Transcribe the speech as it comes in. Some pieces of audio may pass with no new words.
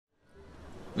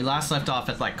We last left off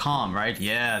at like calm, right?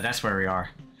 Yeah, that's where we are.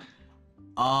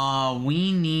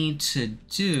 We need to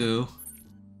do...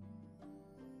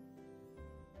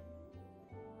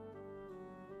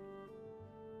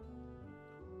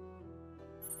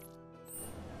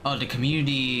 Oh, the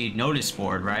community notice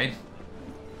board, right?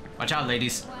 Watch out,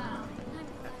 ladies. So,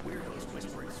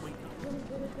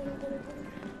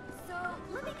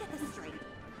 let me get this straight.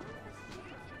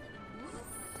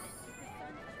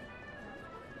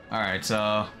 Alright,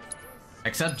 so...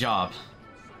 Accept job.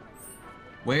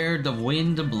 Where the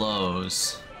wind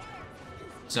blows.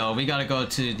 So we gotta go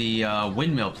to the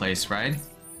windmill place, right?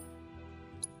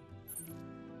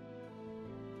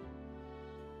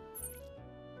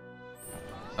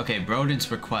 Okay,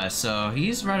 Broden's request. So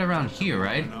he's right around here,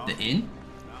 right? The inn?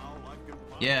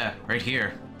 Yeah, right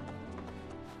here.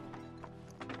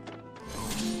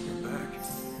 Oh, you're back.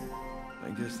 I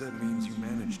guess that means you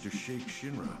managed to shake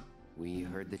Shinra. We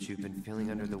heard that you've been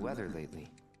feeling under the weather lately.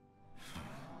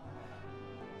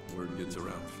 Word gets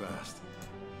around fast.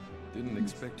 Didn't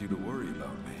expect you to worry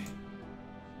about me.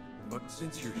 But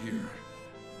since you're here,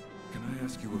 can I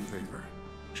ask you a favor?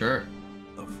 Sure.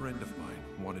 A friend of mine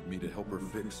wanted me to help her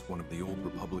fix one of the old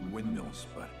Republic windmills,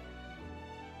 but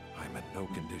I'm in no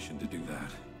condition to do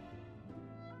that.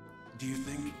 Do you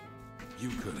think you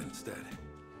could instead?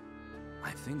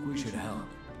 I think we should help.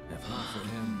 If not for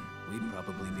him, we'd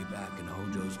probably be back in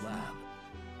Hojo's lab.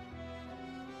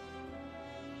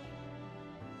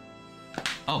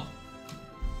 Oh.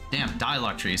 Damn,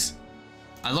 dialogue trees.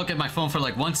 I look at my phone for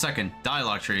like 1 second.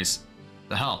 Dialogue trees.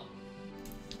 The hell?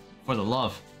 For the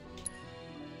love.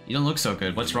 You don't look so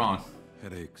good. What's wrong?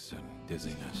 Headaches and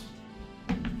dizziness.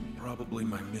 Probably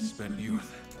my misspent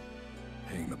youth.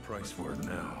 Paying the price for it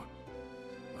now.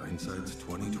 Hindsight's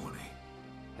 20/20.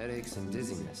 Headaches and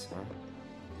dizziness, huh?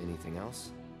 Anything else?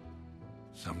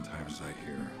 Sometimes I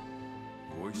hear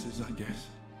voices, I guess,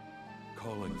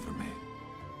 calling for me,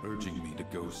 urging me to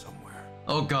go somewhere.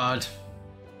 Oh god.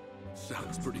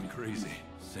 Sounds pretty crazy,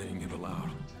 saying it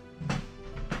aloud.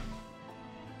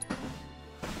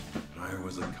 I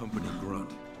was a company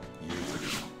grunt years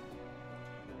ago.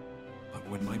 But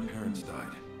when my parents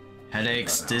died...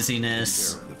 Headaches,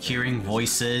 dizziness, hearing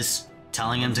voices,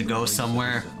 telling him to go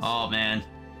somewhere. Oh man.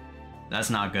 That's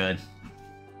not good.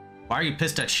 Why are you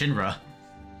pissed at Shinra?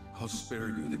 I'll spare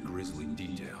you the grisly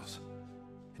details.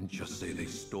 And just say they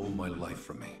stole my life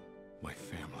from me. My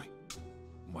family.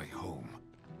 My home.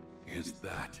 Is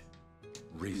that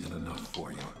reason enough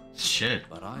for you? Shit.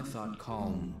 But I thought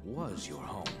Calm was your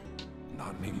home.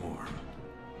 Not anymore.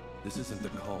 This isn't the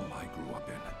calm I grew up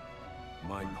in.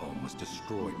 My calm was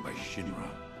destroyed by Shinra.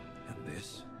 And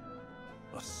this?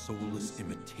 A soulless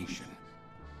imitation.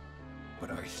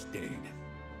 But I stayed,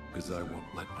 because I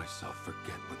won't let myself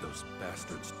forget what those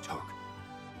bastards took.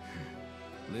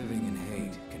 Living in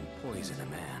hate can poison a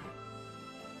man.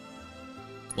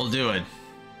 We'll do it.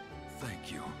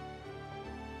 Thank you.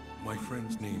 My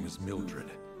friend's name is Mildred.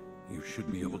 You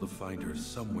should be able to find her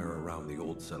somewhere around the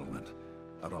old settlement,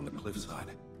 out on the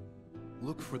cliffside.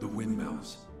 Look for the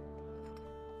windmills.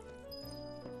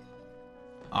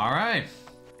 Alright.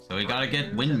 So we gotta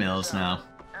get windmills now.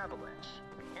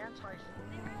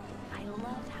 I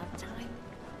love how time...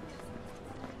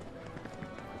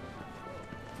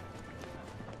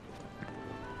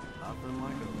 Nothing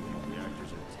like it.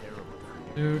 Reactors are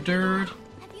terrible. Dude.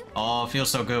 Oh, it feels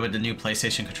so good with the new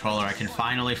PlayStation controller. I can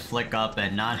finally flick up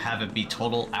and not have it be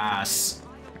total ass.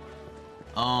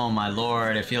 Oh my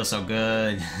lord, it feels so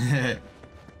good.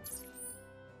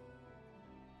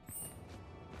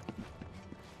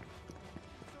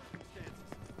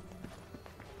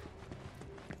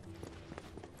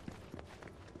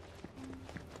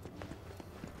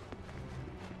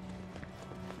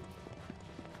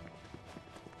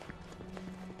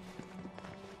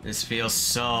 This feels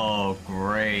so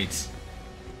great.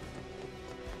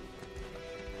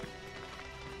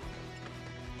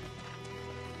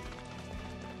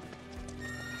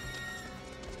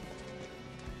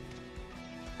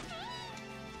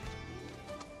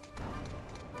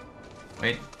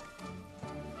 Wait.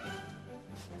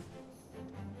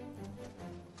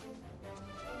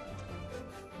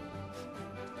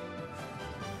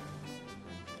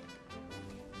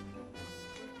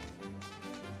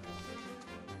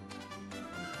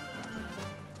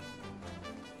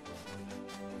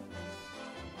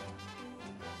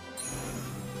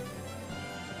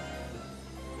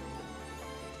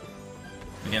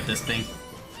 Get this thing.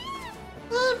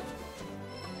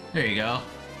 There you go.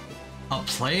 A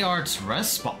Play Arts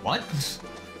rest spot. What?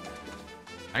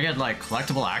 I get like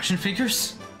collectible action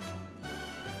figures?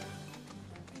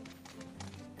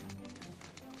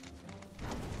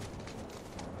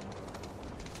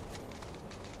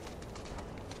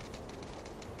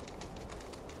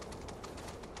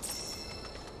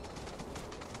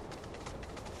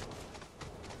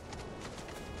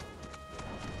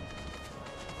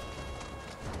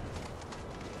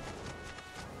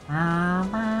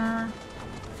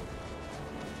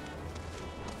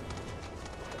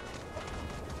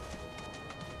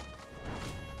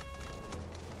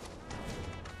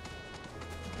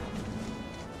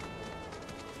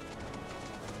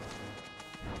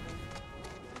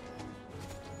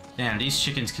 Damn, these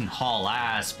chickens can haul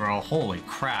ass, bro. Holy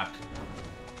crap.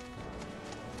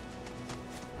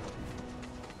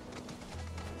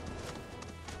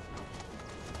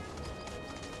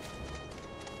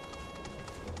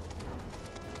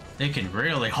 They can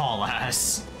really haul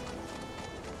ass.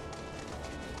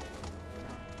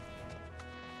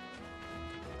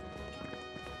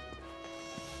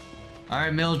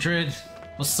 Alright, Mildred.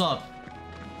 What's up?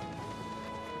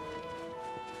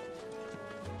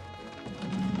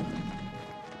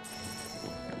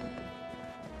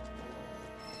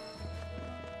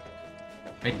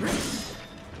 Right.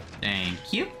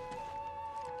 Thank you.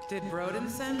 Did Broden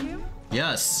send you?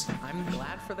 Yes. I'm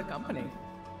glad for the company.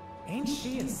 Ain't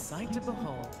she a sight to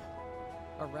behold?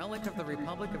 A relic of the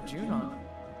Republic of Junon.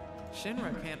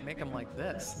 Shinra can't make them like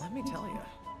this, let me tell you.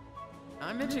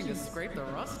 I'm itching to scrape the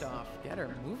rust off, get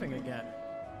her moving again.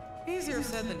 Easier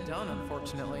said than done,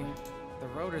 unfortunately. The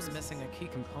rotor's missing a key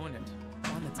component,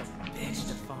 one that's a bitch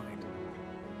to find.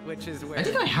 Which is where I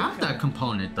think I have that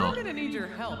component though. I'm gonna need your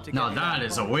help to No, get that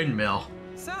is a windmill.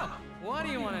 So, what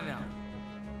do you want to know?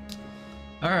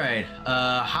 Alright,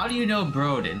 how do you know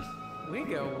Broden? We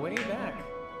go way back.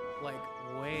 Like,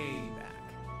 way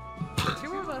back. The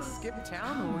two of us skipped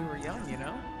town when we were young, you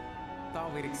know?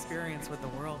 Thought we'd experience what the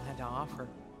world had to offer.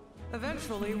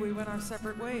 Eventually, we went our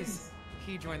separate ways.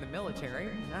 He joined the military,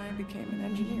 and I became an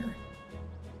engineer.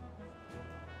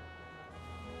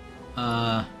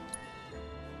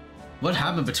 What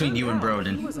happened between you and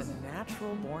Broden? He was a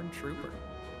natural-born trooper.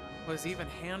 Was even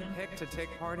handpicked to take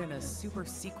part in a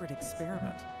super-secret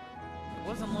experiment. It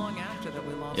wasn't long after that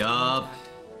we lost contact.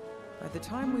 By the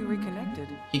time we reconnected,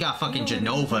 he got fucking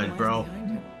Genova, bro.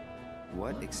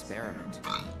 What experiment?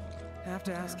 Have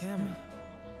to ask him.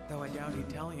 Though I doubt he'd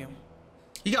tell you.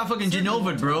 He got fucking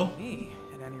Genova, bro. Me,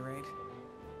 at any rate.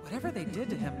 Whatever they did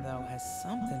to him, though, has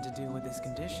something to do with his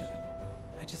condition.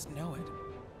 I just know it.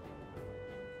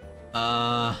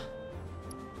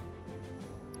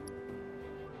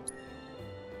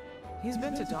 He's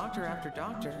been to doctor after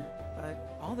doctor,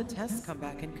 but all the tests come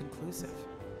back inconclusive.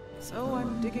 So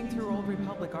I'm digging through old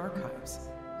Republic archives,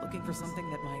 looking for something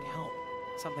that might help,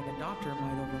 something a doctor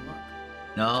might overlook.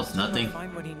 No, Just nothing. I'll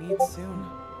find what he needs soon.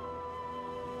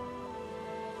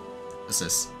 What's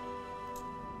this?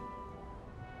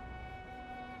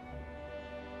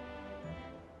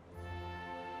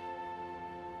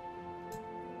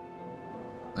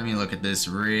 Let me look at this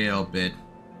real bit.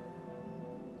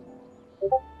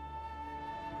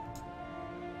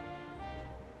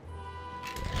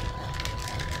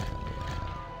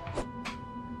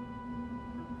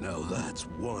 Now that's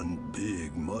one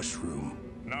big mushroom.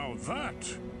 Now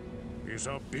that is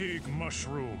a big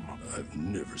mushroom. I've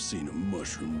never seen a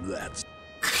mushroom that's...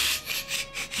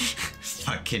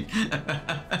 Fucking...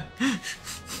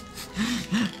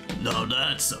 Now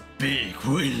that's a big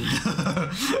win.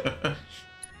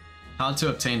 How to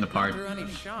obtain the part. Not through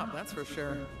any shop, that's for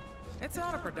sure. It's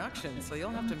out of production, so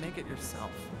you'll have to make it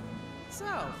yourself. So,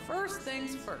 first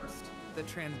things first, the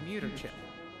transmuter chip.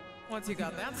 Once you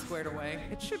got that squared away,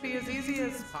 it should be as easy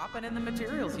as popping in the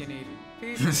materials you need.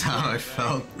 That's how I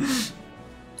felt.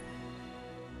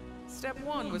 Step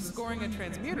 1 was scoring a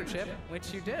transmuter chip,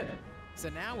 which you did. So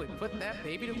now we put that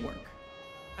baby to work.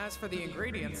 As for the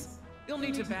ingredients, you'll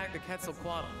need to bag the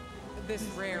Quetzalcoatl, this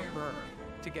rare bird,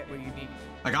 to get what you need.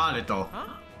 I got it though.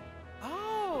 Huh?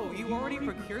 Oh, you already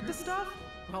procured the stuff?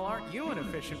 Well, aren't you an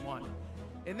efficient one?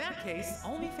 In that case,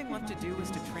 only thing left to do is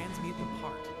to transmute the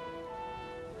part.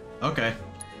 Okay.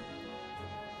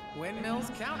 Windmill's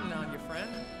counting on you, friend.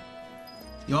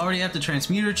 You already have the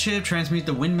transmuter chip, transmute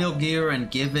the windmill gear,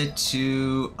 and give it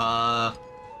to,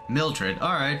 Mildred.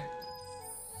 Alright.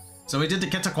 So we did the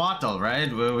Quetzalcoatl,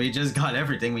 right? We just got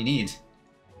everything we need.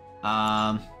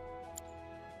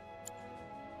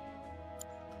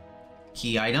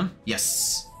 Key item?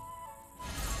 Yes.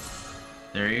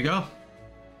 There you go.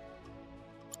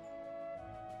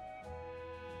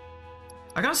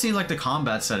 I gotta see like the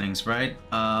combat settings, right?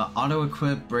 Auto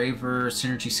equip, braver,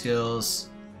 synergy skills.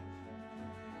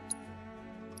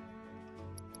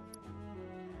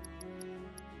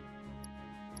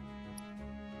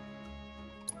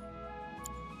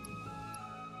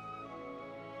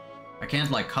 I can't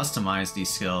like customize these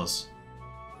skills.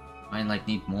 Might like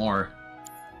need more.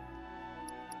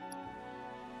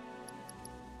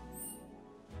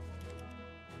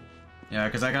 Yeah,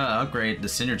 because I gotta upgrade the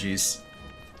synergies.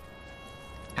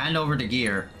 Hand over the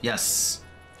gear. Yes.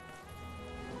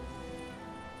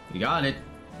 You got it.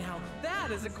 Now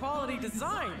that is a quality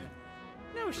design!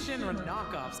 No Shinra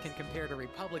knockoffs can compare to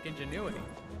Republic ingenuity.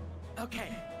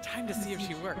 Okay, time to see if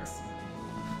she works.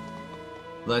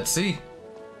 Let's see.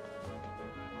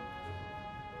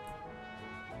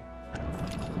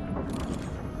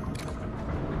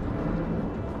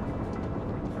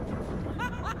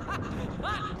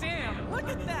 Hot damn, look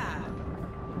at that!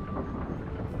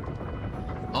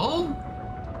 Oh?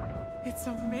 It's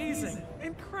amazing,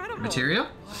 incredible. Material?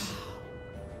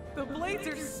 The blades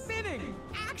are spinning,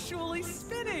 actually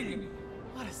spinning.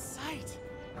 What a sight.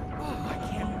 Oh, I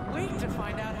can't wait to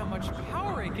find out how much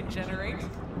power it can generate.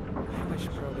 I wish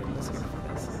Brody was here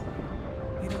for this.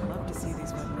 He'd have loved to see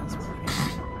these windmills working.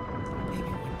 Maybe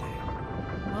one day.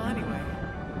 Well, anyway,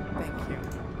 thank you.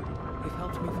 You've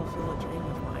helped me fulfill a dream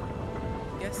of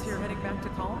mine. Guess you're heading back to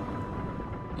Column?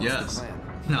 Yes.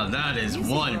 Now that is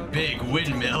one big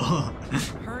windmill.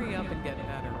 Hurry up and get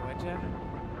better, would ya?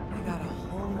 We got a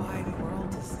whole wide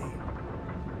world to see.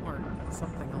 Or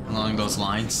something Along those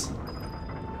lines.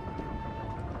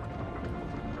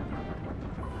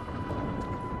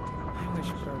 I wish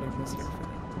Brody was here for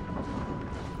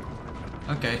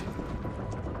that. Okay.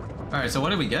 Alright, so what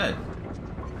did we get?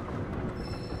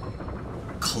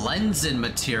 Cleansing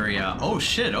materia. Oh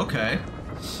shit, okay.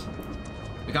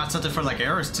 We got something for like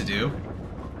Eris to do.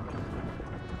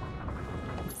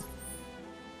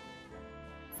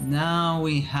 Now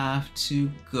we have to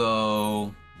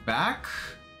go back.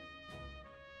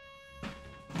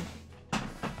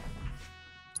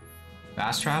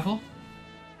 Fast travel?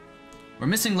 We're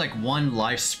missing like one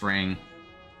life spring.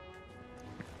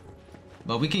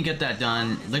 But we can get that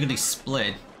done. Lickety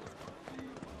split.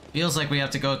 Feels like we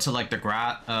have to go to like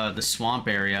the swamp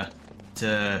area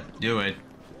to do it.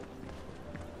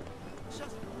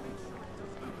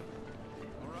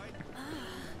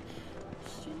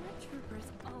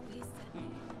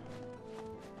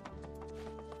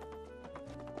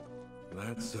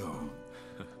 That's so.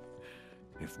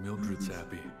 If Mildred's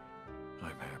happy,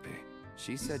 I'm happy.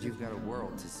 She said you've got a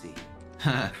world to see.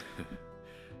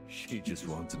 She just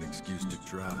wants an excuse to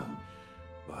travel.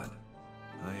 But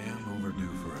I am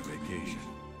overdue for a vacation.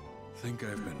 Think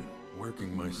I've been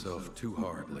working myself too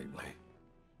hard lately.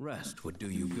 Rest would do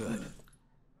you good.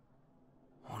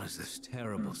 What is this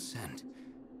terrible scent?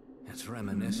 It's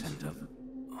reminiscent of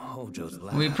Hojo's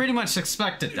lab. We pretty much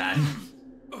expected that.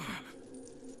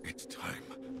 It's time.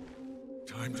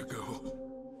 Time to go.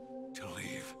 To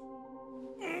leave.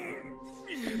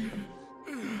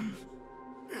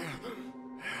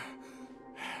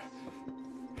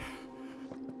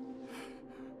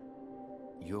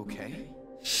 You okay?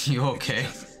 You okay?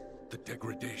 The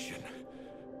degradation.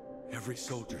 Every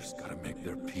soldier's gotta make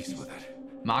their peace with it.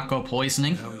 Mako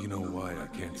poisoning? Now you know why I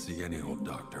can't see any old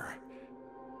doctor.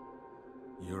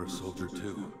 You're a soldier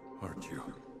too, aren't you?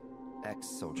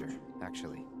 Ex-soldier,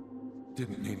 actually.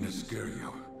 Didn't mean to scare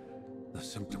you. The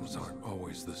symptoms aren't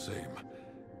always the same.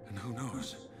 And who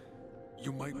knows?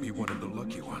 You might be one of the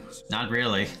lucky ones. Not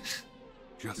really.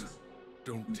 Just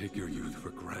don't take your youth for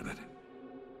granted.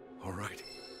 Alright?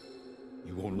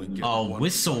 You only get Oh, one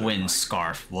Whistlewind life.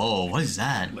 scarf. Whoa, what is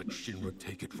that? Let Shinra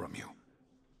take it from you.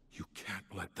 You can't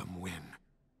let them win.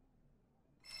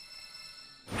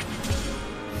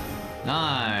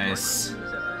 Nice.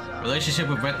 Relationship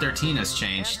with Red 13 has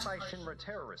changed. Anti-Shinra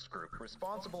terrorist group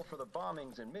responsible for the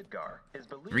bombings in Midgar is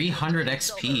believed 300 to be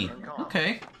XP. sheltered in Calm.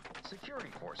 Okay. Security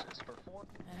forces perform.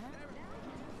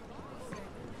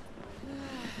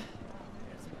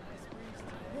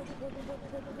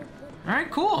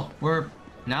 Alright, cool. We're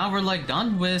like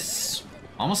done with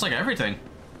almost like everything.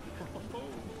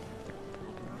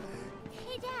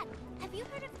 Hey, Dad, have you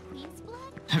heard of Queen's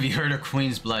Blood? Have you heard of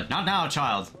Queen's Blood? Not now,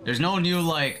 child. There's no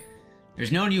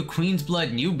new Queen's Blood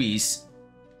newbies.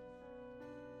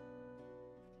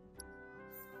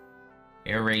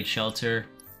 Air raid shelter.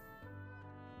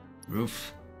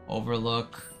 Roof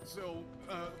overlook. So,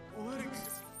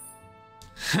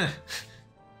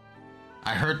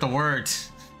 I heard the word.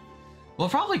 We'll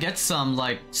probably get some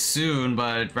like soon,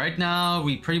 but right now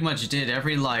we pretty much did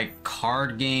every like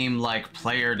card game like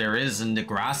player there is in the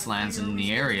grasslands in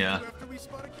the area.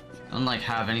 I don't like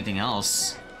have anything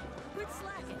else.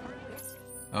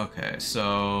 Okay,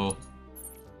 so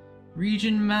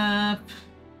region map.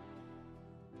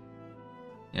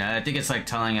 Yeah, I think it's like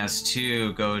telling us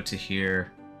to go to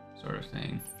here, sort of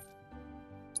thing.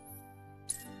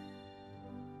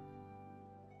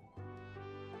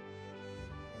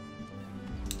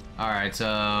 Alright,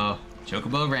 so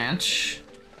Chocobo Ranch.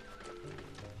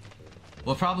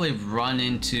 We'll probably run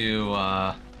into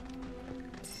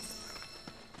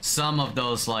some of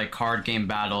those like card game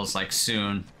battles like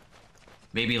soon.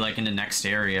 Maybe like in the next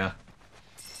area.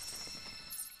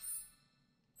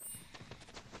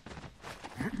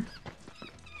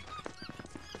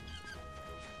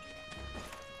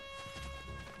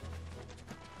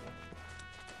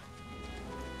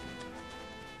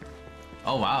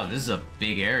 Oh wow, this is a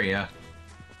big area.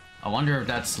 I wonder if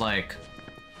that's like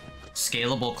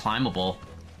scalable, climbable.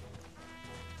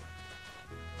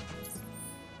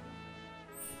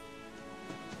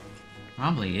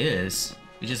 Probably is.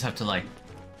 We just have to like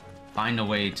find a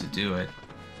way to do it.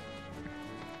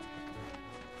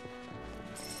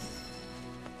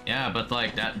 Yeah, but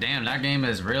like that, damn, that game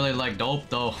is really like dope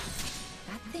though.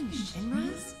 That thing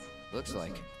Shinra's? Looks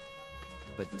like.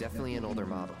 But definitely an older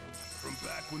model. From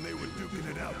back when they were duking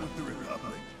it out with the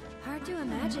Republic. Hard to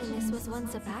imagine this was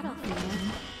once a battlefield.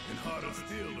 And harder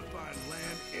still to find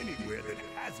land anywhere that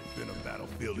hasn't been a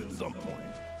battlefield at some point.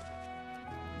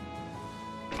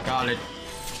 Got it.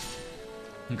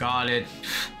 Got it.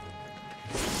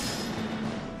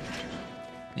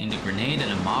 Need a grenade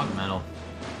and a Mog Medal.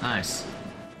 Nice.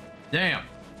 Damn.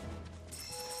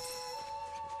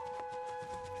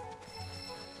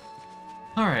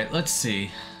 Alright, let's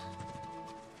see.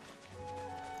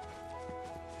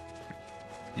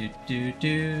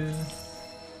 Do.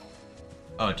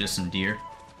 Oh, just some deer.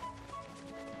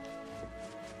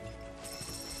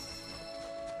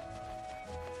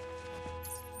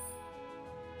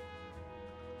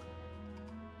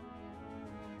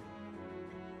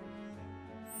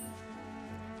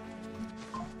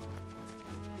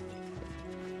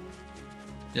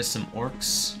 Just some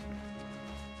orcs.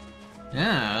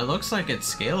 Yeah, it looks like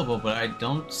it's scalable, but I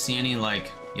don't see any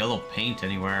like yellow paint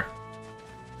anywhere.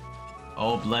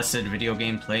 Oh, blessed video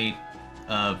game plate,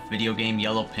 video game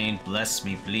yellow paint, bless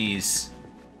me, please.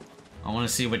 I want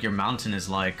to see what your mountain is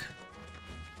like.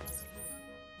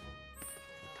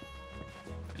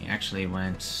 He actually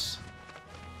went...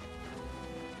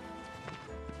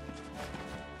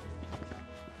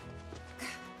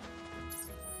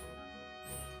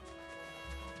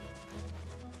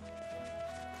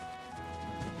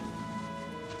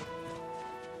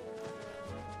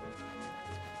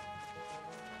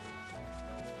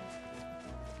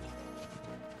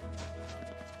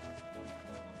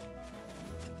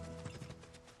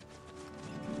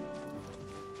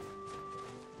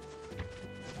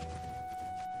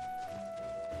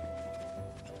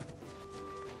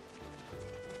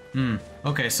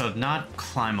 Okay, so not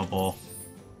climbable.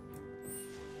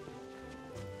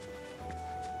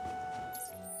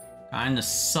 Kinda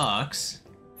sucks.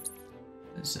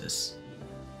 What is this?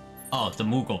 Oh, the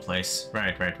Moogle place.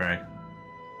 Right. 5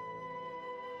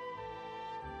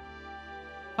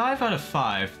 out of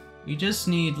 5. You just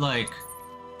need, like,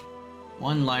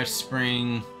 1 life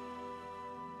spring.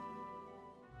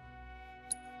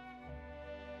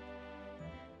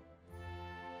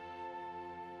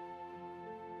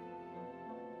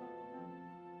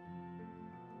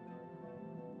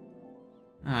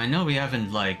 I know we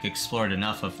haven't, like, explored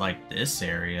enough of, like, this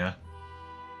area.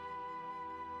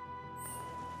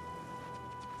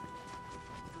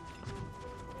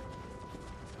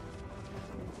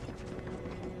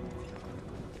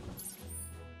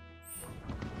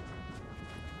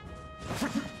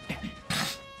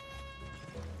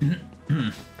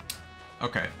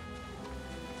 Okay.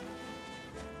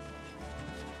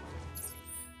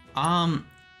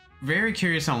 Very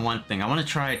curious on one thing. I want to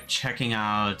try checking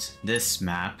out this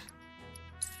map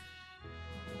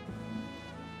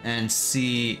and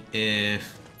see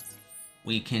if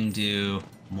we can do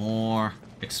more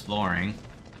exploring.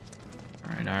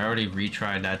 Alright, I already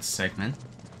retried that segment.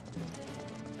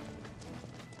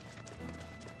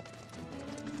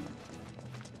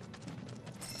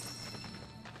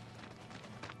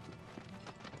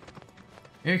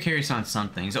 Very curious on some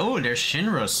things. Oh, there's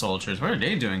Shinra soldiers. What are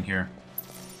they doing here?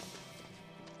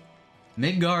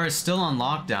 Midgar is still on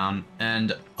lockdown,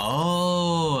 and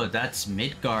oh, that's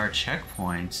Midgar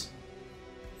checkpoint.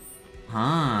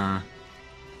 Huh.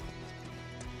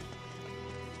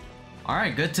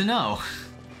 Alright, good to know.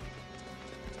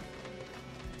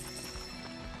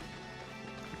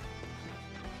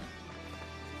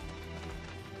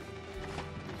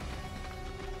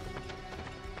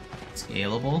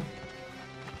 Scalable.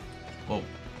 Whoa.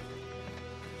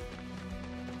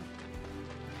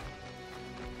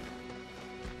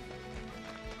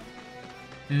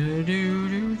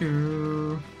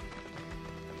 Do.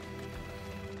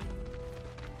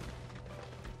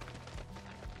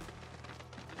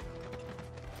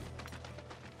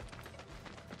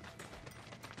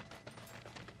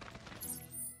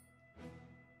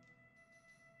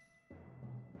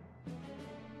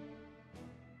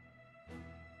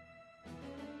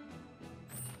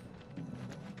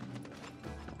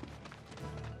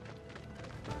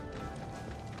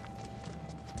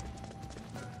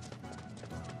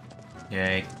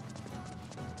 Yay.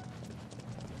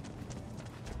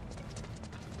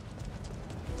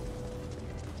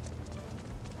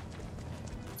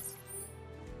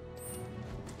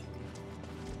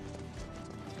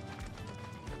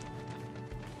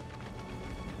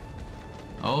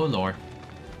 Oh lord.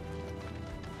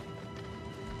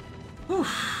 Whew.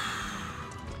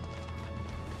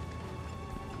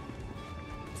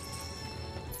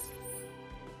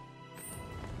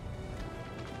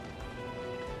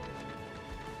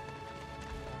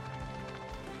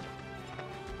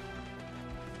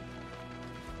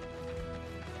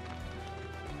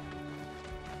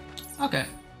 Okay.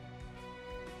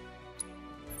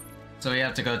 So we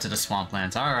have to go to the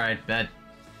swamplands. Alright, bet.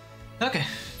 Okay.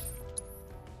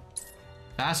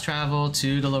 Fast travel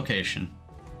to the location.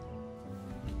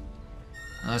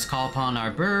 Let's call upon our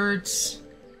birds.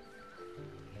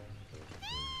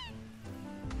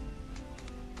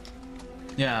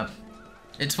 Yeah.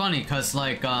 It's funny, because,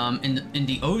 like, in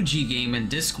the OG game in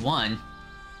Disc 1,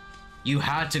 you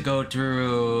had to go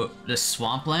through the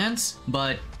swamplands,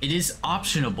 but it is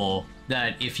optionable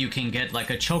that if you can get, like,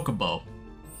 a chocobo.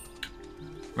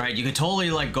 Right, you could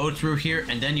totally, like, go through here,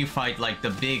 and then you fight, like,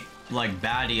 the big, like,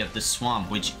 baddie of the swamp,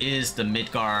 which is the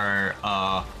Midgar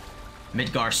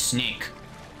snake.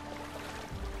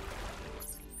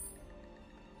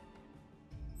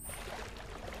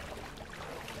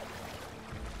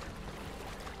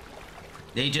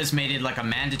 They just made it like a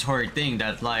mandatory thing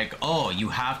that, like, oh, you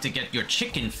have to get your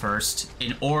chicken first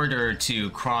in order to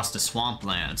cross the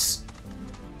swamplands.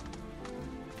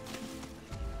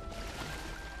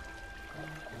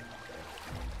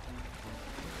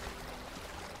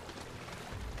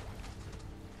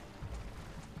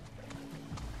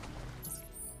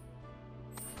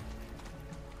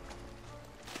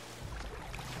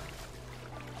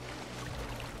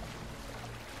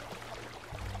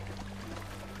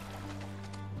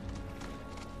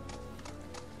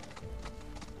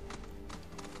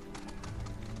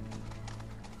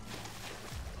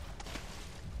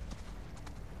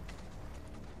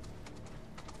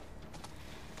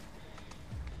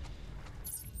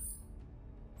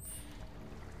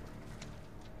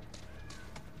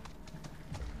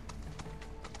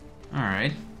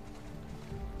 Alright.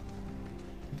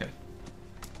 Okay.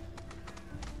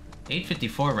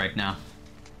 8:54 right now.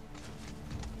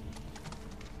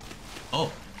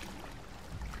 Oh.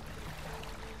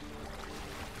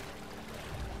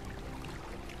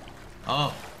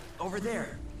 Oh. Over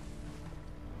there.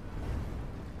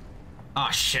 Ah,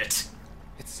 shit.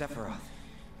 It's Sephiroth.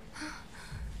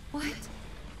 What?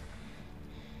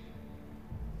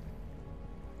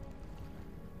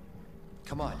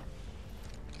 Come on.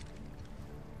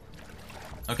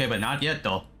 Okay, but not yet,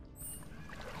 though.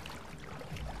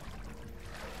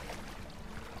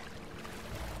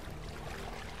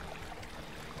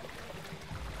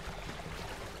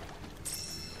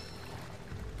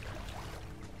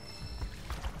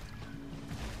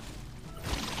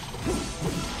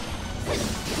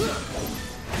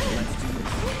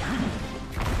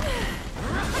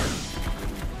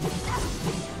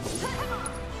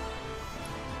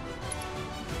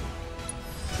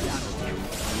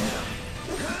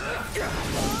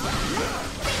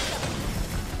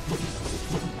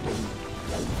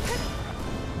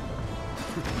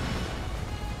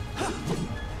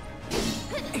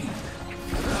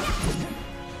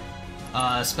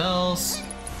 Spells.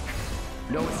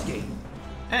 No escape.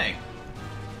 Hey.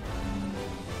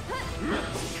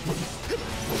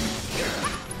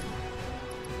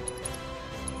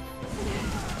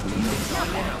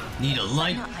 Need a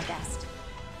light. Not my best.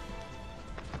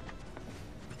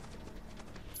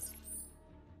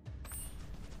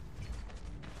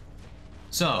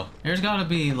 So, there's gotta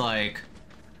be like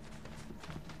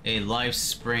a life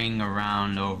spring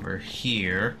around over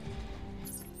here.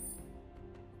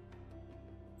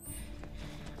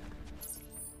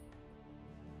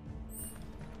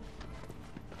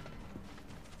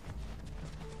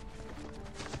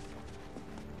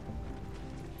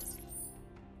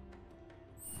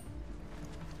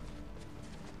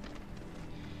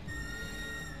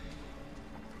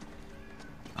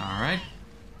 Alright.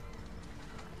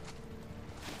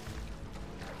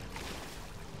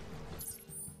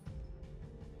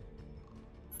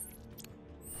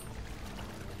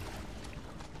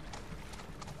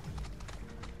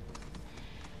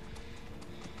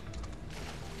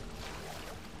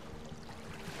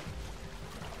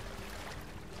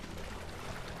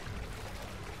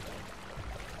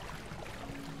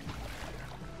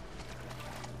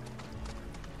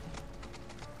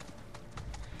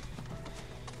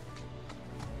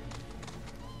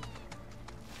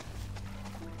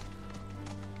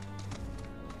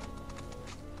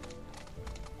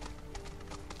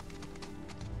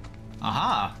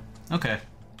 Aha! Okay.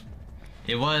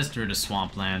 It was through the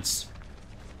swamplands.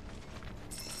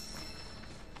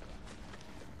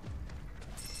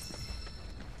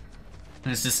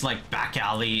 And it's this like back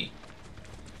alley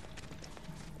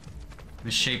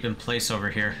misshapen place over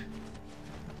here.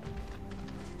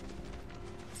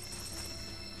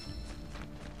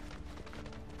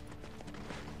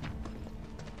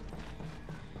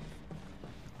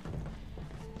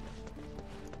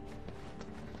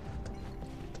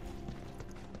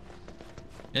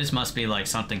 This must be like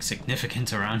something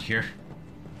significant around here.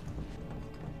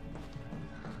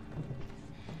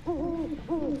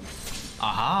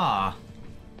 Aha!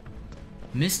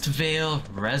 Mistvale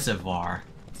Reservoir.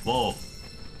 Whoa.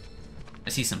 I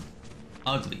see some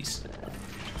uglies.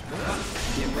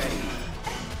 Get ready.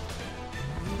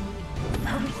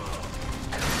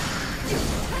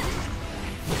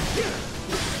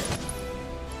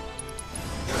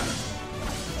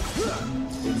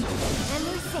 And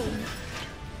we're safe.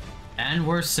 And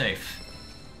we're safe.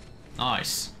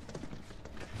 Nice.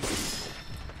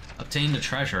 Obtain the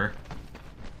treasure.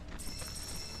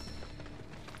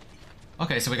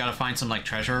 Okay, so we gotta find some like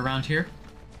treasure around here.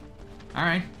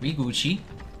 Alright, we Gucci.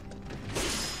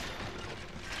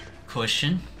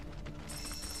 Cushion.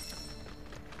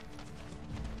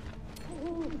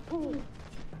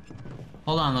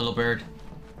 Hold on, little bird.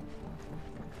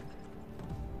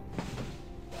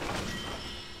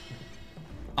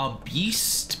 A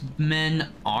Beastman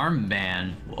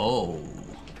armband. Whoa.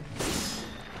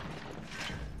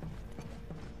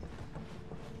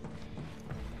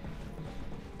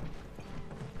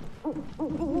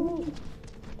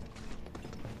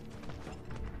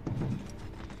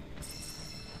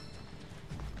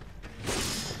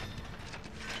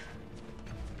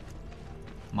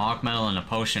 Mark metal and a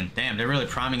potion. Damn, they're really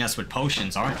priming us with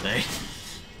potions, aren't they?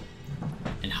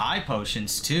 And high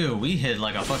potions too. We hit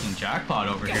like a fucking jackpot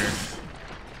over here.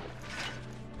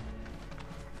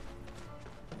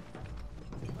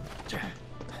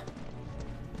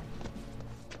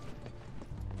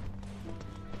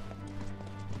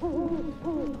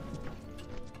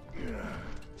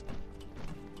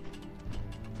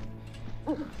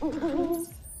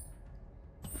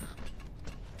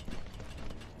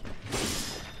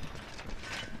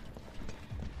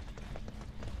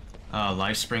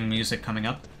 Lifespring music coming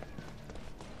up.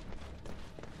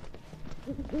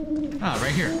 Ah,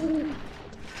 right here.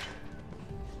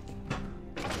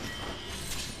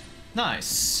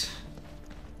 Nice.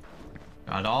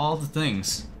 Got all the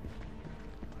things.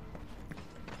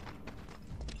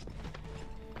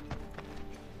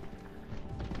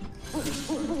 The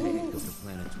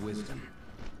planet's wisdom.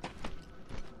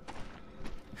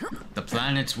 The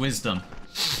planet's wisdom.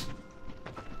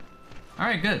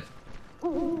 Alright, good.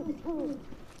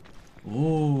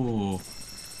 Ooh.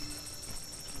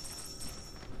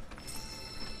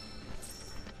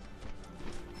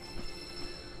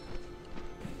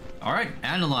 Alright,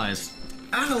 analyze.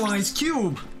 Analyze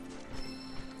cube!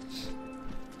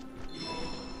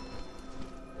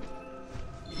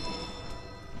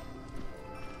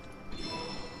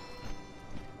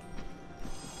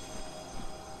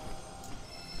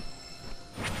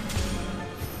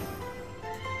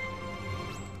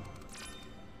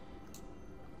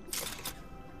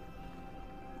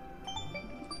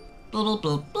 Bloop,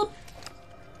 bloop, bloop.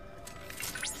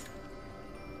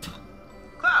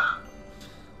 Cloud!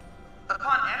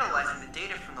 Upon analyzing the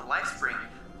data from the Lifespring,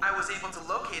 I was able to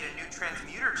locate a new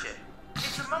transmuter chip.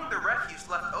 It's among the refuse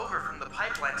left over from the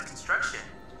pipeline's construction.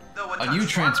 Though A new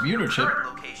transmuter chip?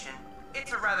 Current location,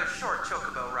 it's a rather short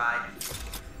chocobo ride.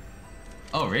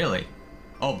 Oh, really?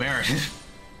 Oh, Baron.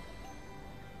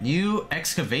 New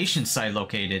excavation site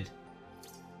located.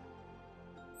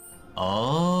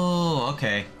 Oh,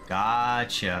 okay.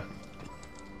 Gotcha.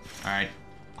 Alright.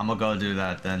 I'm gonna go do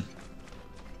that then.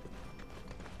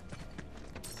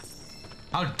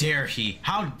 How dare he?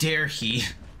 How dare he?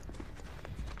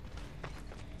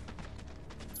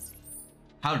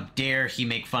 How dare he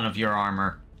make fun of your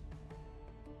armor?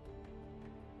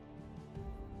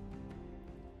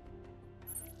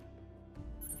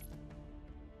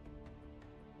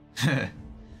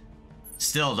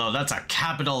 Still, though, that's a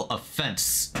capital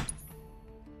offense.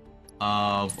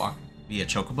 Walk via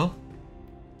chocobo?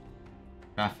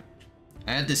 I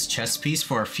had this chess piece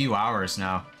for a few hours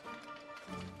now.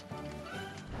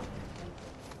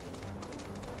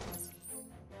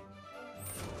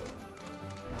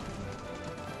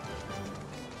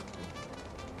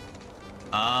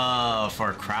 Oh,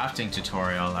 for a crafting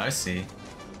tutorial, I see.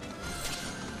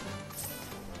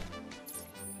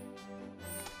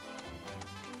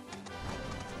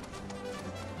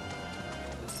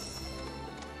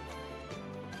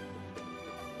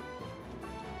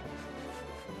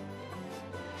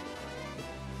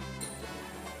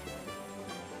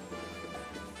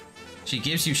 She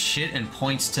gives you shit and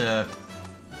points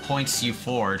you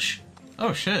forge.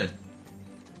 Oh shit.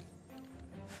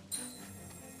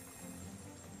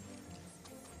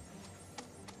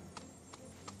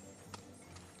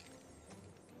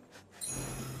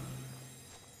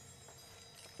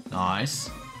 Nice.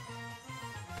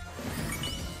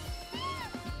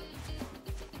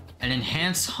 An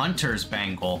enhanced hunter's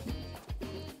bangle.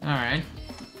 Alright.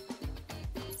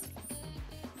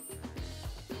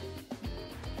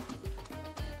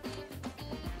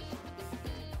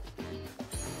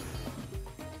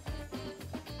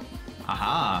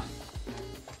 Aha.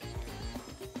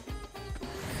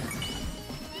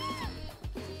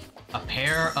 A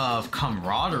pair of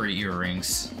camaraderie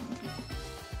earrings.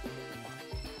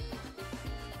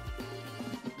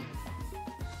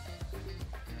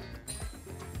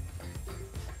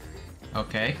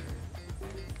 Okay.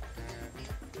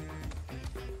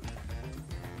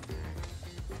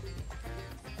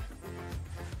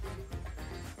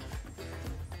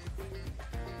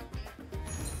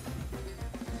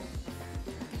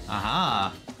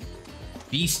 Aha.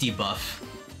 Beastie buff.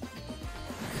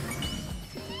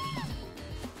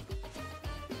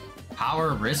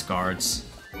 Power wrist guards.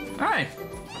 Alright.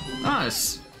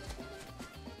 Nice.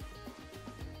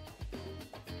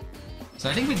 So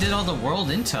I think we did all the world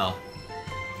intel.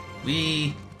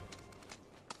 We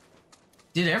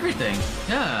did everything.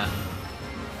 Yeah.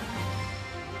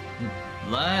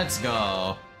 Let's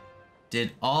go.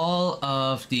 Did all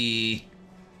of the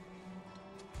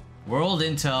world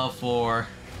intel for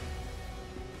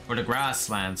the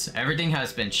grasslands. Everything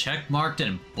has been checkmarked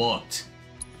and booked.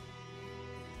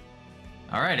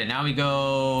 Alright, and now we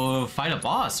go fight a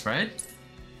boss, right?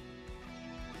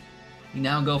 We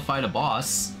now go fight a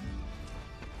boss.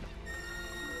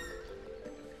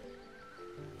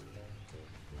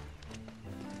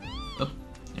 Oh,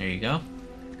 there you go.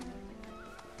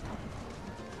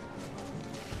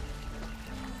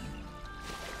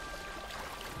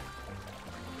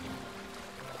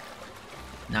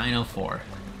 $904.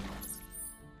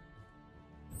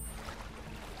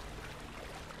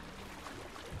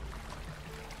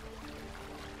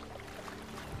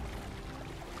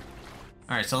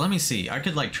 Alright, so let me see. I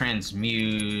could like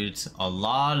transmute a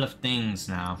lot of things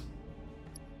now.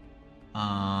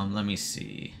 Let me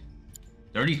see.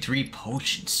 33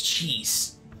 potions,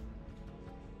 jeez.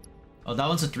 Oh, that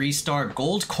one's a 3-star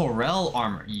gold Corel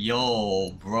armor.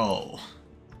 Yo, bro.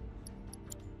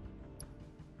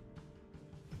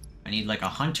 I need like a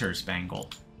hunter's bangle.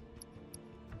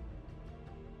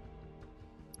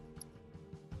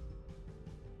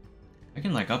 I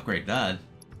can like upgrade that.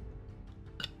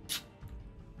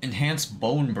 Enhanced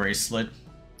bone bracelet.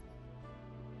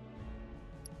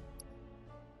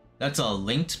 That's a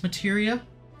linked materia?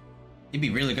 It'd be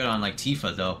really good on like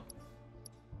Tifa though.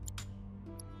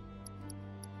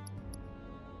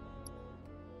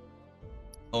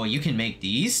 Oh, you can make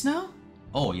these now?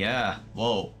 Oh yeah,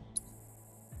 whoa.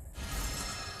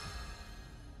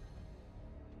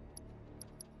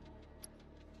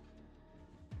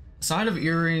 Side of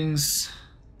earrings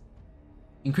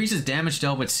increases damage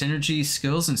dealt with synergy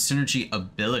skills and synergy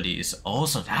abilities. Oh,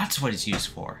 so that's what it's used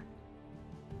for.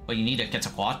 But you need a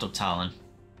Quetzalcoatl talent.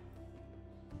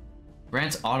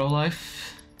 Grants auto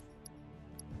life.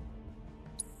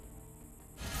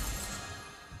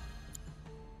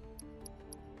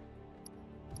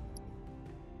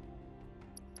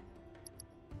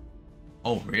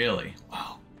 Oh, really?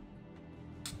 Wow.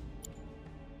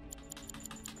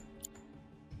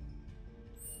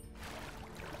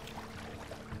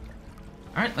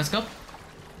 Alright, let's go.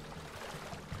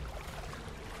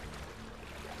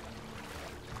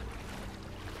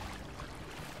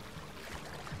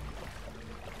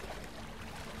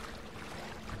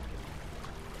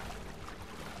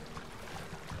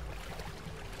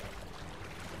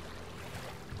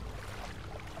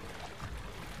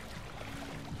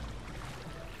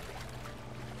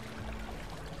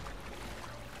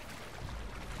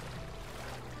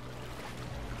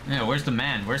 Yeah, where's the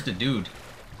man? Where's the dude?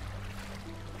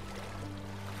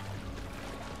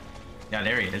 Yeah,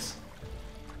 there he is.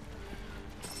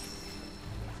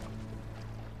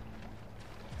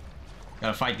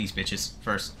 Gotta fight these bitches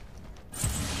first.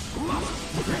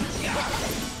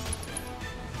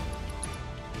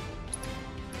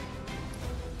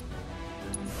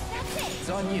 It's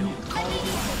on you.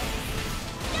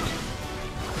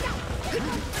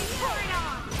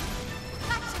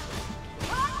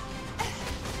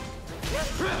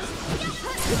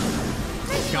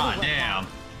 God damn.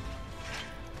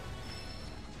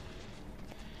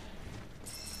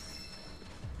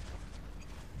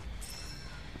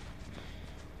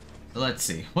 Let's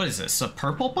see. What is this? A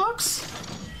purple box?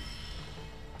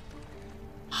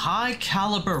 high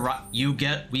caliber. We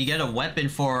get a weapon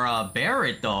for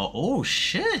Barret though. Oh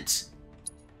shit.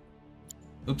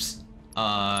 Oops.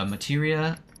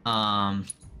 Materia. Let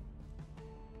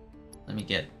me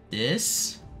get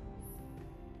this.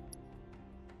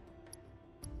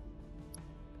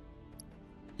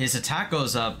 His attack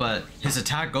goes up, but his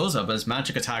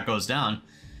magic attack goes down.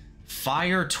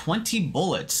 Fire 20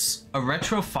 bullets. A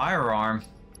retro firearm.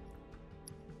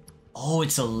 Oh,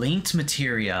 it's a linked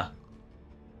materia.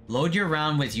 Load your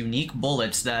round with unique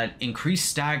bullets that increase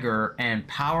stagger and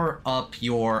power up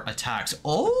your attacks.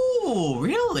 Oh,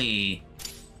 really?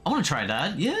 I want to try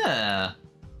that. Yeah.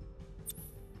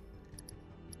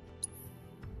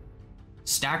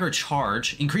 Stagger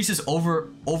charge increases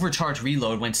overcharge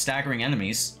reload when staggering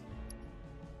enemies.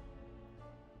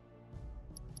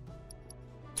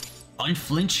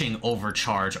 Unflinching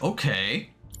overcharge.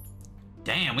 Okay.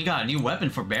 Damn, we got a new weapon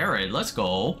for Barret. Let's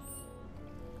go.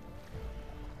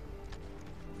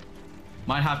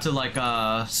 Might have to like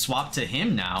swap to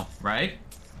him now, right?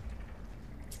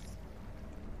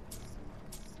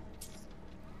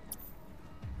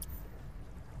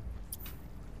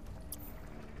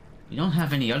 We don't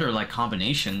have any other like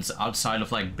combinations outside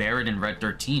of like Barret and Red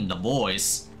 13, the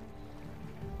boys.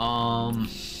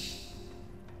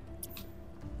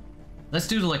 Let's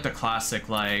do like the classic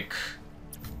like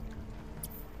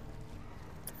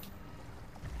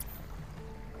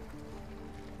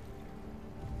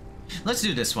let's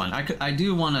do this one. I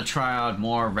do want to try out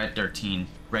more Red 13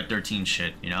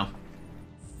 shit, you know?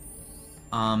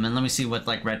 And let me see what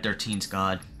like Red 13's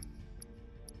got.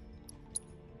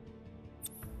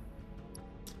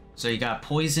 So you got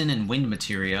poison and wind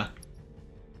materia.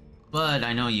 But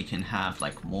I know you can have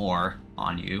like more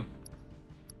on you.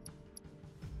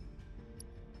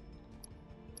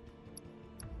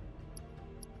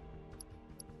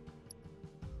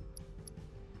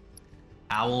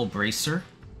 Owl bracer.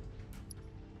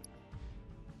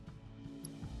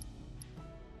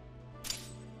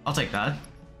 I'll take that.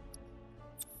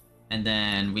 And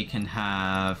then we can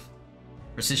have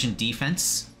precision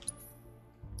defense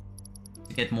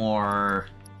to get more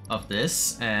of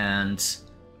this, and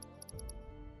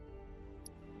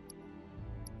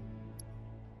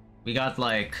we got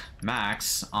like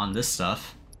max on this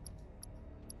stuff.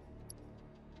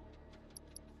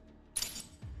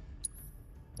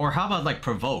 Or how about like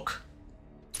provoke?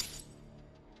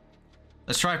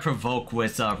 Let's try provoke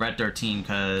with Red 13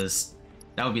 because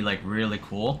that would be like really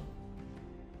cool.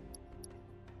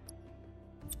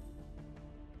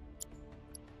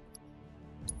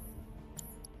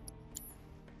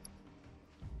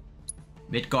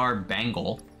 Midgard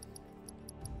Bangle.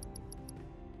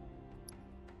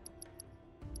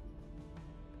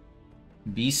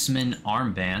 Beastman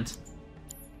Armband.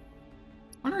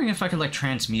 Wondering if I could like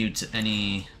transmute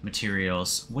any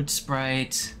materials. Wood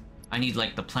Sprite. I need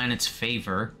like the planet's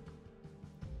favor.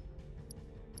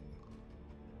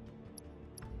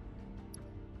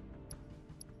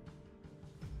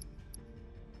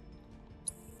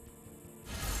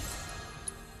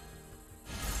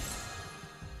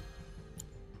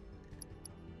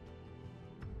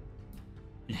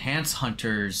 Enhance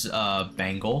Hunter's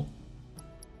Bangle.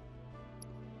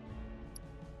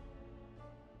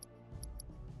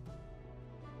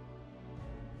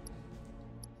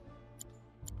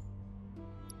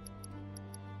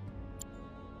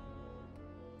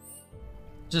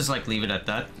 Just like leave it at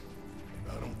that.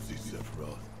 I don't see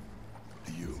Sephiroth.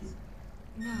 Do you?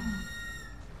 No,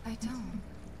 I don't.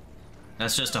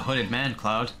 That's just a hooded man,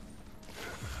 Cloud.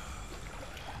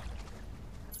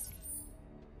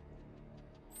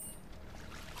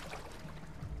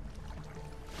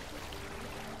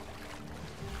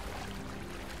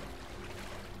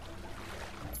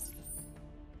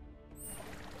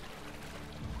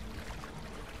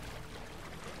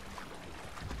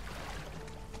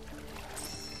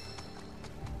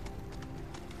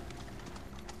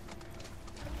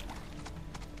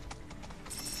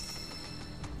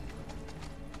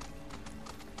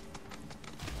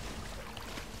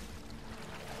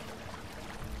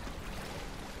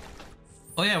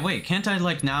 Oh yeah, wait, can't I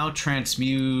like now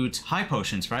transmute high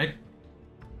potions, right?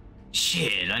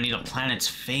 Shit, I need a planet's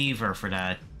favor for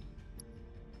that.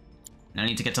 And I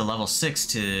need to get to level 6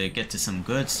 to get to some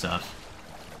good stuff.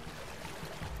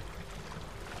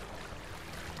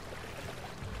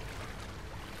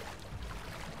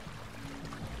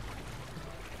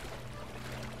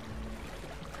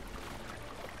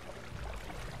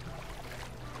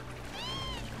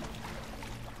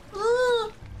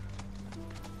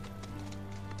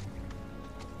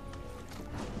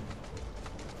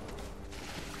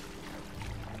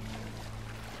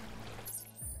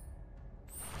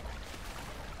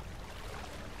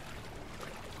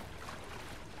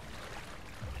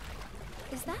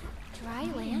 Is that dry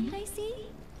land I see?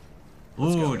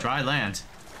 Ooh, dry land.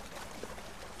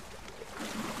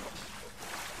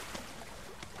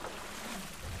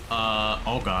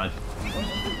 Oh god.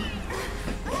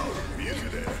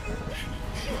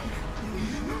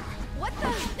 What the?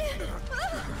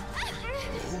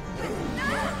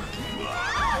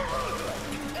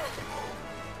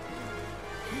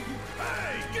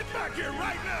 Hey, get back here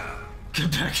right now!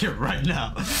 Get back here right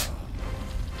now.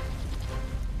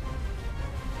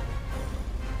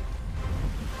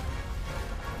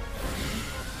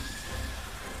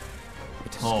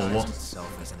 It disguised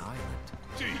itself as an island.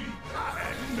 Gee, I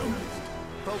hadn't noticed.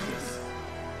 Focus.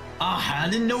 I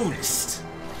hadn't noticed.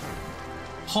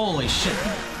 Holy shit.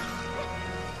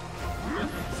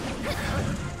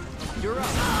 You're up.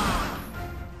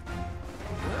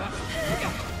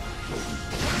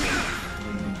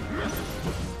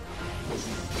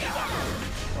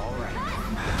 All right.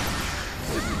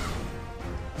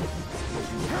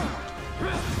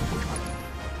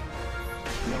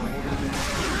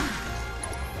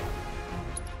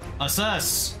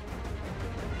 Assess.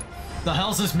 The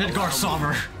hell's this Midgar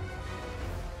Sommer?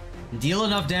 Deal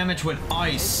enough damage with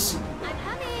ice. I'm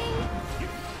coming.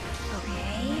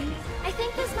 Okay. I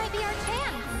think this might be our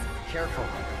chance. Careful.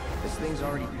 This thing's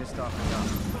already pissed off enough.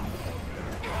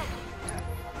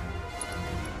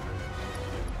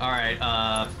 Alright,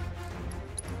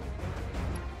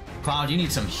 Cloud, you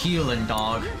need some healing,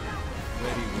 dog. Ready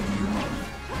when you are.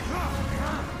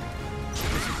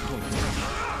 This is going to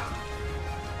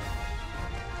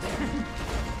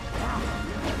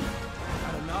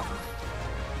Not enough.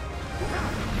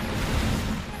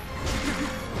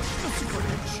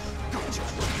 Gotcha.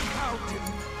 Out.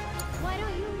 Why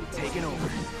don't you Taking over.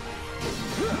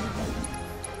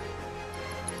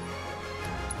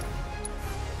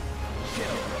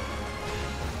 Kill.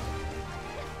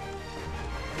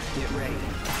 Get ready.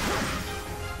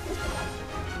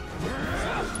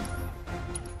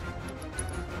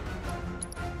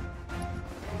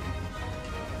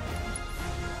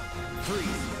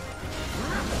 Freeze.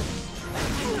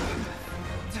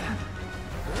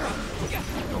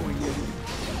 Going in.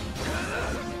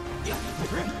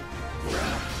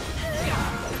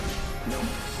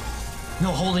 No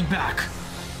holding back.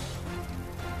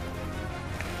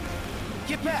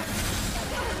 Get back.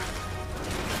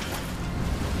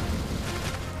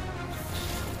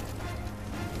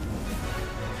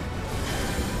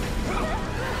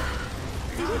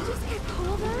 Did it just get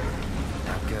colder?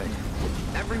 Not good.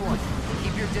 Everyone,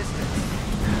 keep your distance.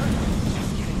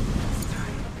 Just kidding.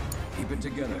 keep it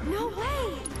together. No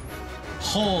way!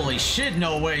 Holy shit,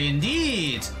 no way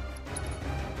indeed.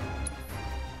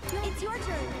 It's your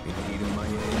turn. Been eating my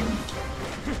aim.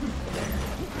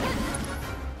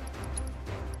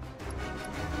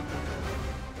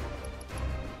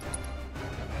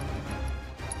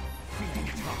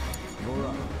 You're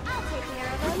up. I'll take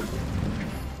care of him.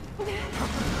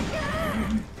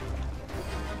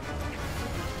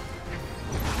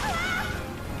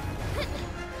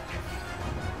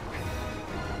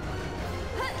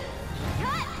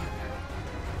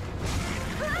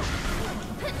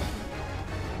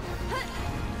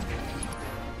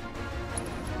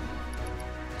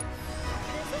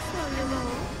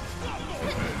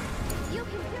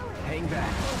 Hang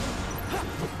back.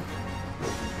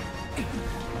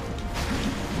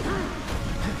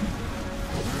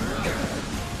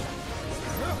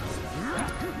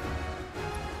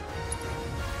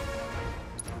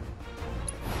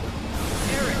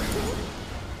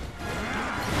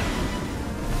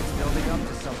 Building up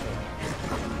to something.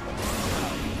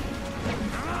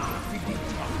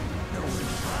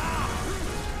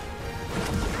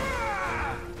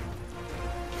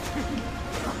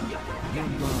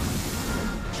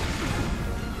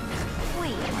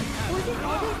 Wait, was it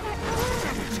always that color?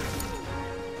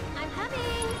 I'm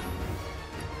coming.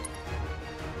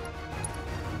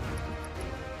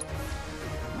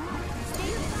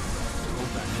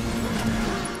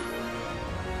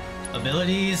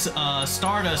 Abilities,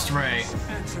 Stardust Ray.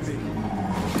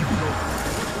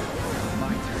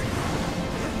 My turn.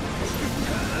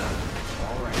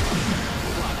 All right.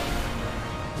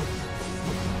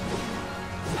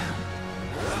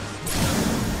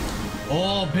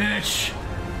 Oh, bitch.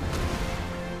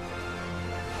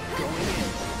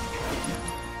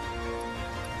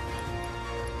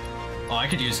 Oh, I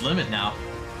could use limit now.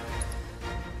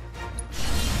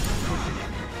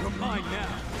 You're mine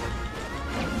now.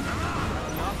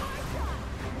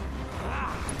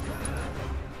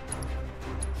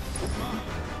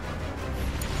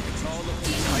 It's all of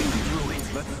these mighty druids.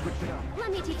 Let's switch it up. Let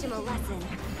me teach him a lesson.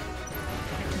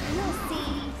 You'll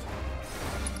see.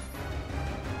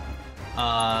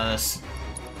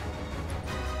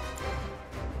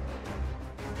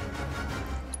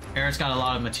 Eric's got a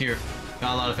lot of material.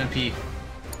 Got a lot of MP.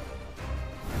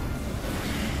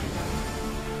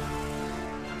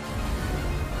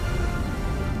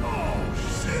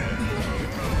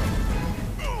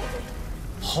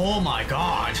 Oh my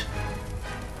god!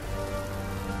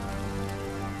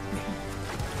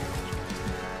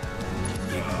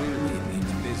 It clearly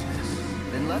means business.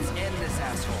 Then let's end this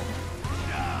asshole.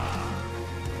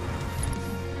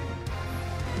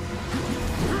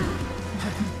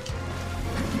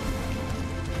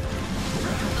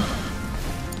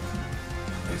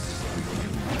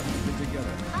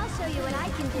 I'll show you what I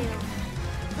can do.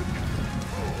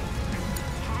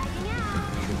 Tagging out.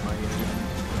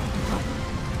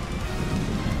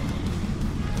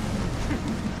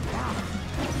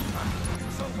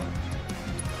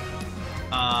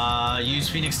 Use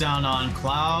Phoenix down on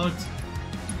Cloud.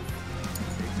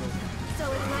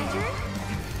 So it's my turn?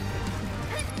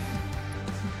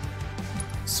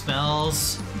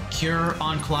 Spells. Cure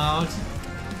on Cloud.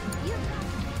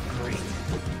 Great.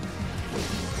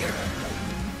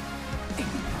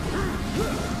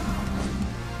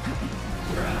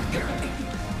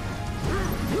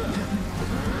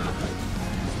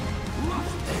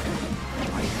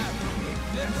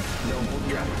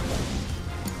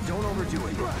 Don't overdo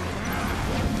it.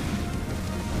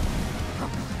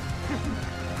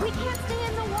 We can't stay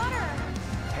in the water.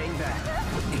 Hang back.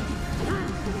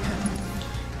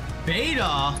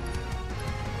 Beta?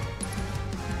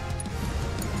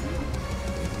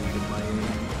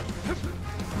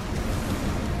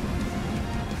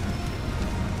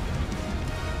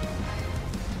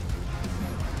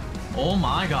 Oh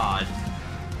my god.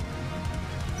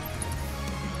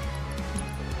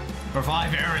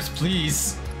 Revive Eris,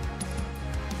 please.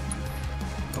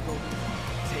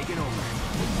 Take it over.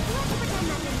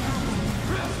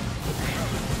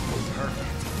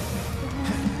 Perfect.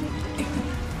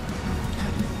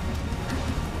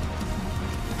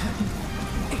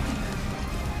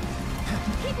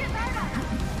 Keep your guard up.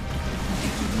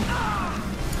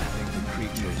 I think the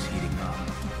creature is heating up.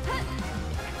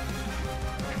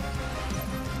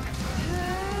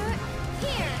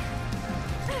 Here.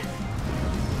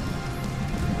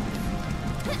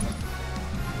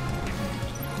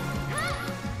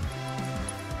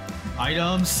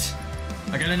 Items.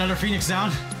 I got another Phoenix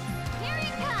down. Here he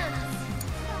comes.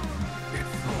 It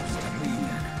falls to me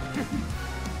then.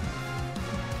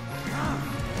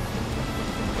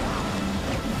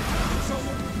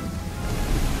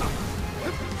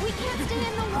 We can't stay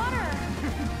in the water.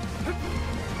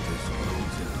 This will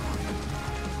do.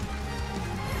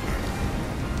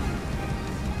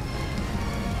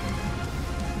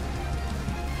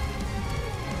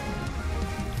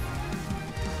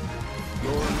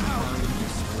 Your fine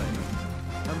display.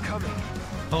 I'm coming.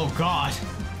 Oh god.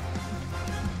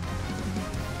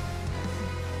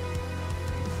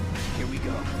 Here we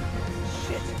go.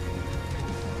 Shit.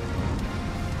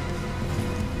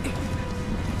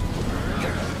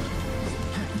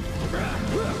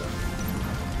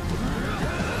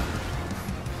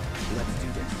 Let's do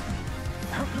this.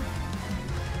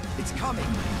 It's coming.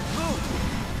 Move.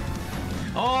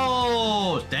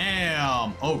 Oh,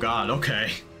 damn. Oh god,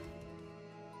 okay.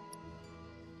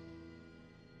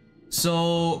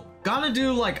 So, gotta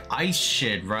do like ice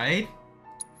shit, right?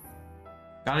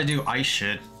 Gotta do ice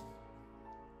shit.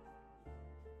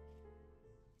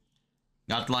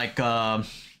 Got like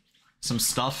some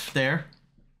stuff there.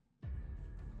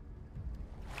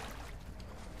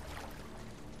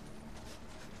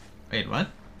 Wait, what?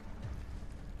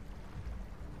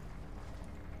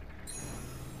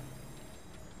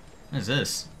 What is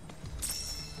this?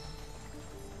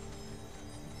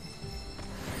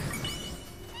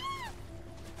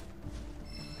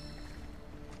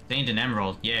 Gained an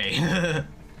emerald, yay.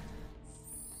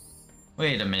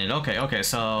 Wait a minute, okay,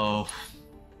 so...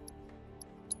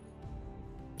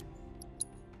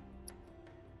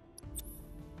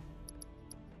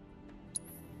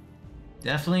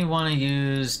 Definitely want to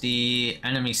use the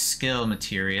enemy skill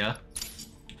materia.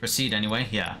 Proceed anyway,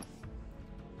 yeah.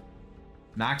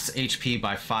 Max HP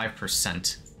by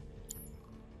 5%.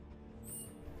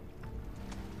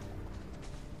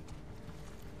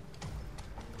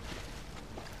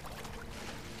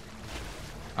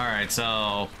 Alright,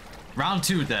 so... Round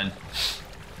 2 then.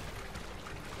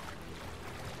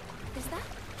 Is that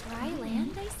dry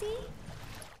land I see?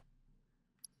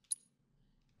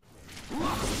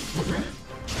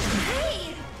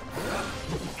 Hey!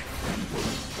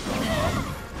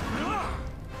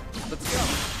 Let's go.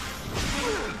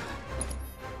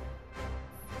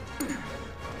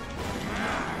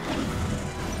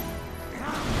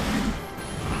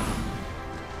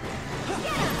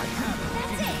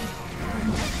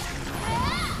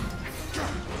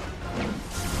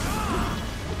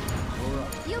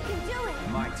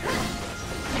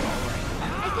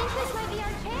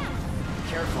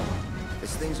 Careful.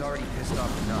 This thing's already pissed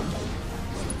off enough.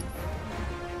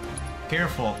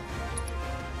 Careful.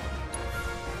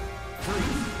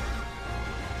 Freeze.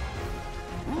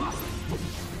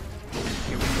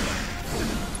 Here we go.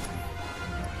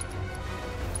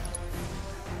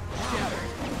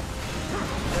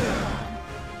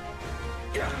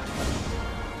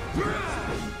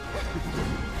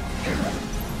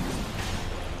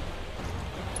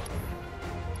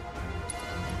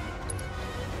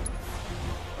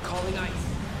 Calling ice.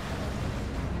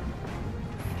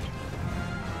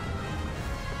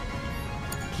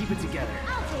 Keep it together.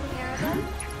 I'll take care of him.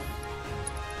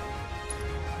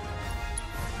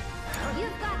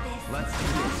 You've got this. Let's do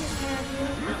I'll this. take care of you.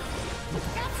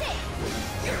 That's it.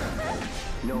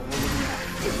 No holding back.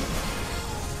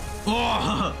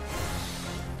 Oh!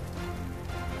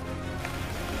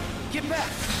 Get back.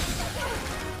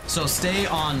 So stay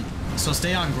on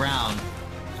ground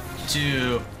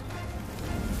to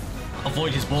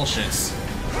avoid his bullshits.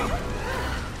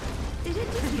 Did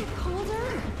it just get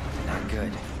colder? Not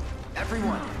good.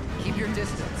 Everyone, keep your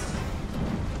distance.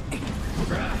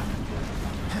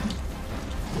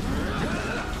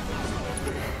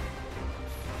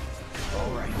 All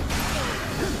right.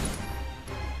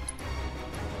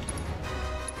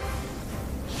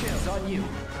 Shit's on you.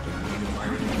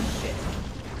 Shit.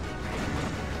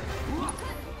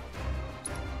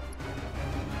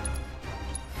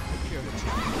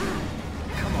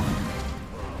 Come on.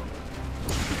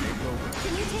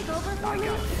 Can you take over for me?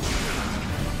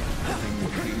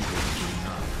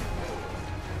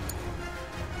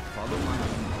 Follow my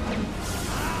lead.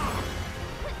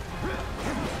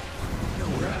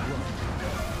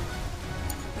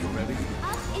 You ready?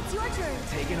 It's your turn.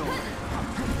 Take it over.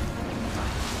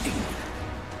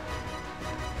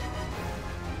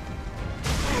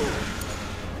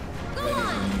 Go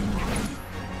on.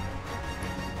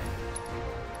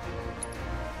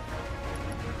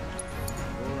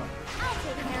 I'll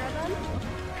take care of him.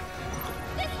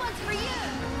 This one's for you.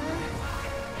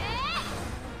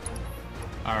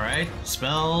 Alright,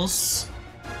 spells.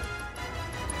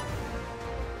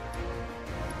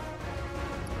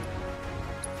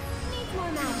 Needs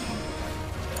more magic.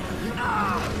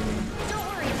 Don't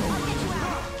worry, I'll get you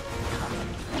out.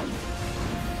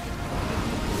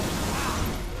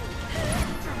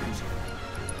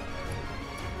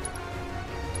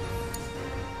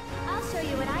 I'll show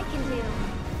you what I can do.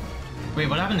 Wait,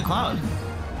 what happened to Cloud?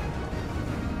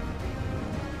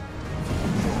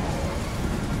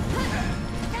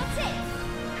 That's it.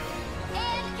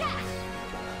 And catch.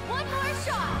 One more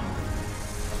shot.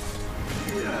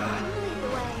 Lead the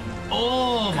way.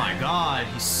 Oh my god,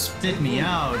 he spit me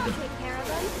out. I'll take care of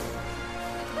him.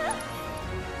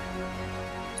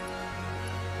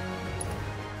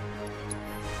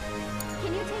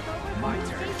 Can you take over? My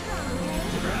Stay turn. strong,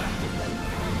 okay?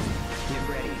 Get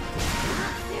ready.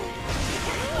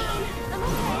 I'm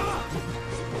okay.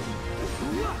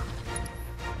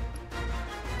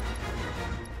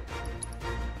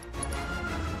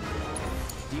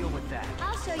 Deal with that.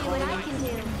 I'll show you what I can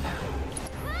do.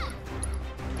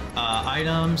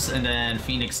 Items, and then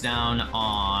Phoenix down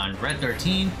on Red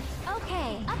 13.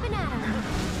 Okay, up and at 'em.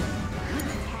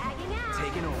 Tagging out.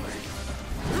 Taking over.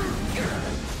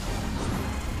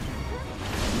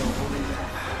 No holding back.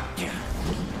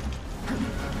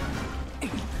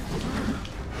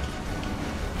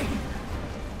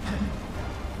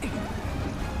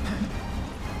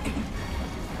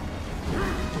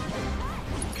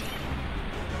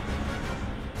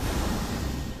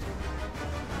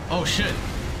 Oh shit.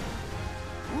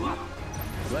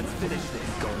 Let's finish this.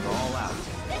 Going all out.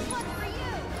 This one's for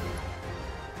you.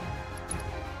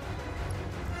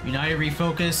 United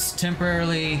Refocus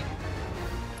temporarily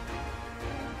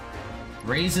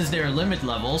raises their limit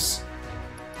levels.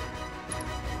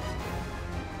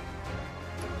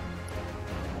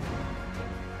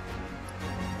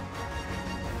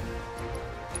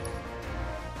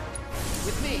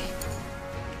 With me.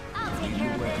 I'll take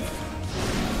care of this.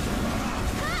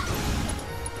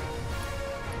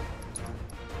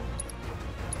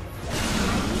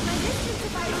 Keep my distance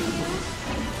if I were you.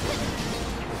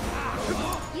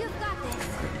 You've got this.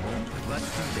 Let's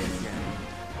do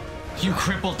this. You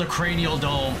crippled the cranial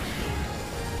dome.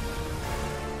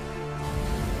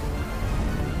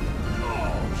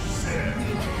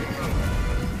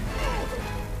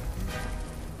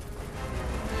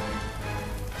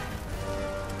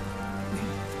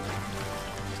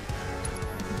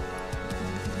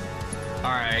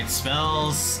 Alright,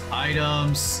 spells,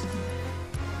 items.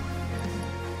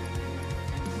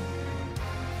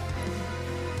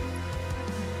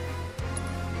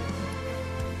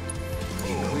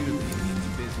 Clearly means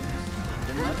business.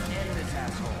 Then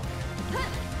asshole.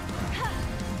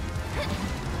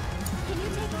 Can you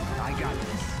take over? I got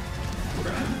this.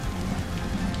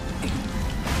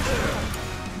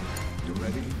 You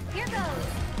ready? Here goes.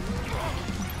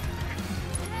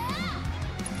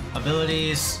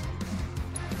 Abilities.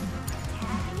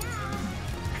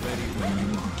 Ready when you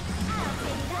are.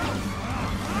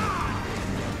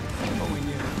 Going in.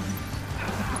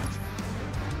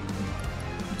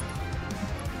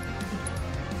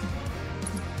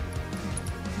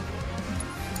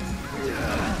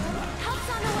 Help's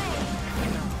on the way.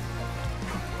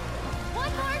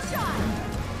 One more shot.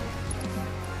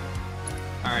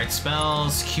 Alright,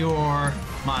 spells, cure,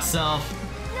 myself.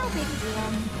 No big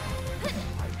deal.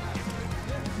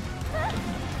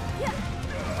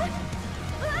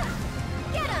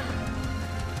 Get him.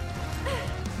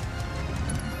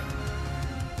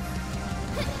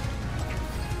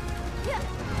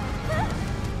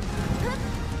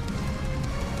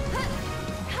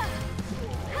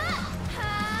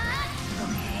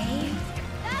 Okay,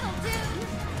 that'll do.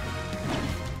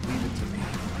 Leave it to me.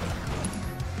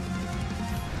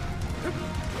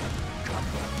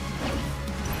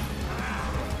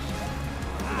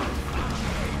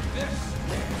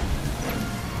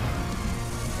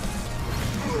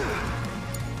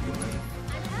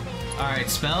 Alright,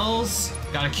 spells.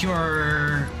 Gotta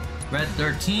cure Red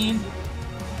 13.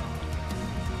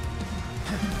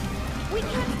 We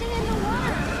can't stay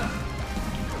underwater.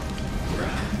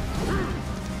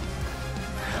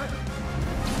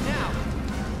 Now!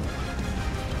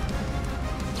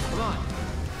 Come on.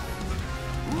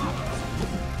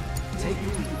 Take the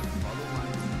lead.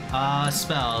 Follow my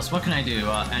Spells. What can I do?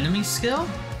 Enemy skill?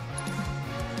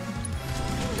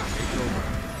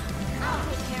 I'll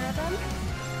take care of them.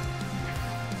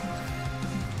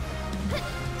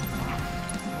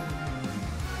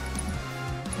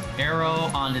 Arrow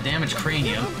on the damaged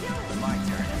cranium. my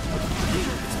turn.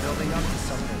 It's building up to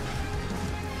something.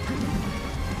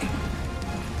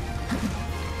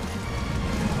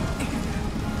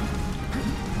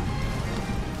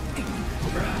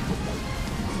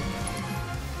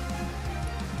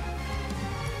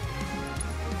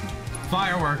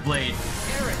 Firework blade.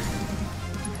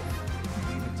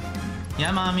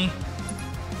 Yeah, mommy.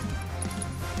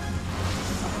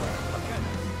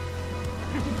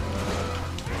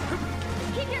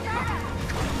 Keep your guard up.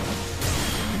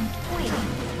 Wait,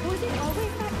 was it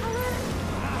always that color?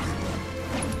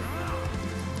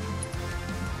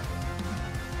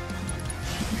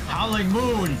 Howling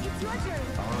moon. It's your turn.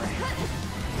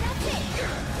 That's it.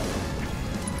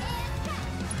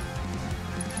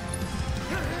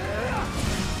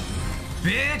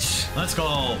 Bitch! Let's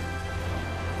go.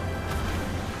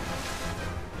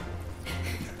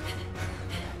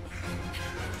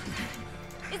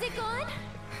 Is it gone?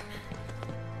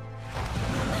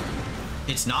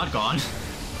 It's not gone.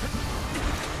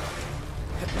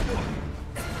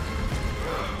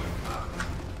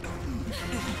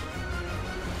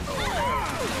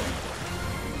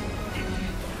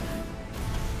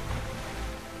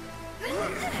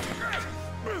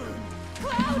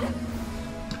 Cloud!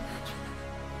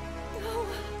 No.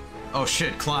 Oh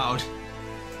shit, Cloud.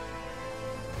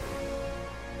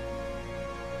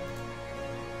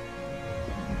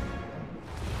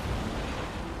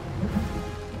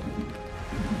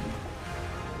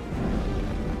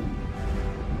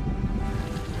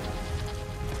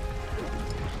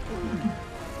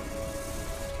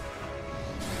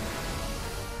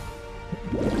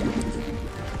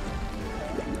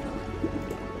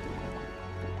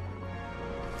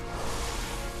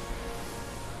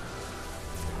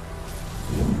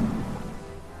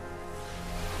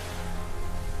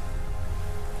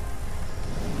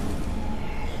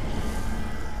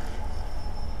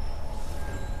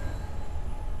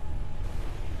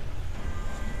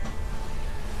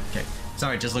 Okay,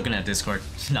 sorry, just looking at Discord,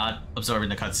 not absorbing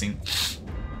the cutscene.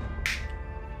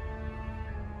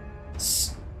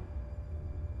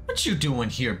 What you doing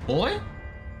here, boy?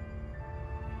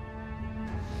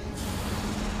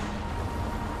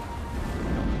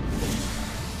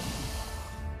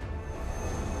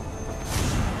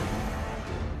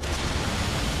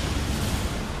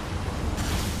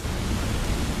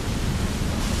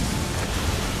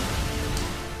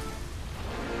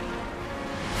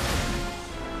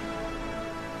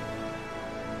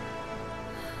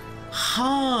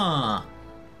 Huh.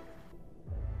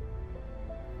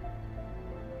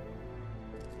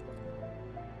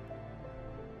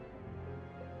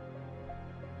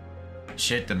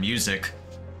 Shit, the music.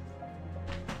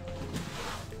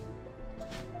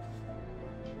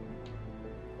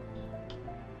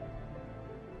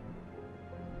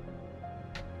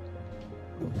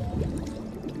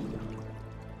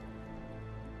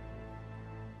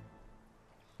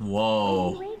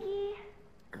 Whoa.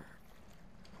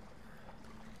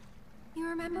 You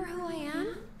remember who I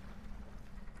am?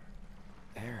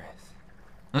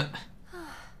 Aerith.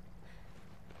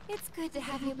 It's good to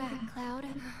have you back, Cloud.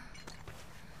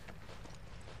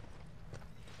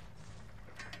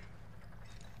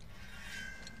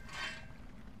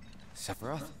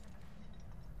 Sephiroth?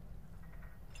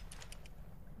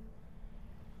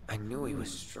 I knew he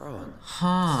was strong.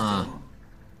 Huh. Still.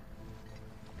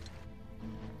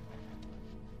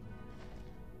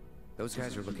 Those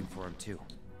guys are looking for him too.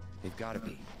 They've got to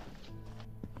be.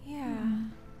 Yeah,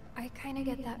 I kind of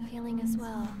get that feeling as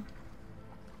well.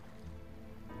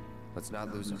 Let's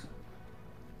not lose him.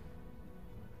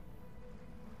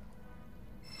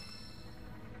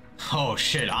 Oh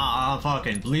shit, I'm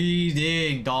fucking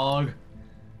bleeding, dog.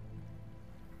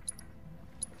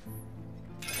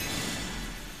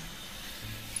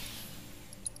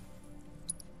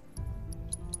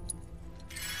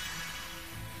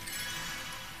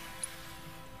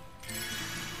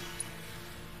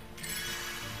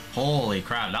 Holy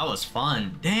crap, that was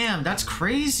fun. Damn, that's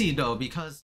crazy though, because